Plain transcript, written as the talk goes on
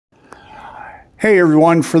Hey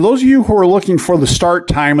everyone, for those of you who are looking for the start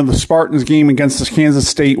time of the Spartans game against the Kansas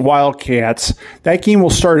State Wildcats, that game will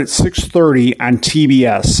start at 6:30 on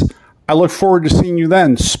TBS. I look forward to seeing you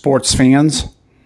then, sports fans.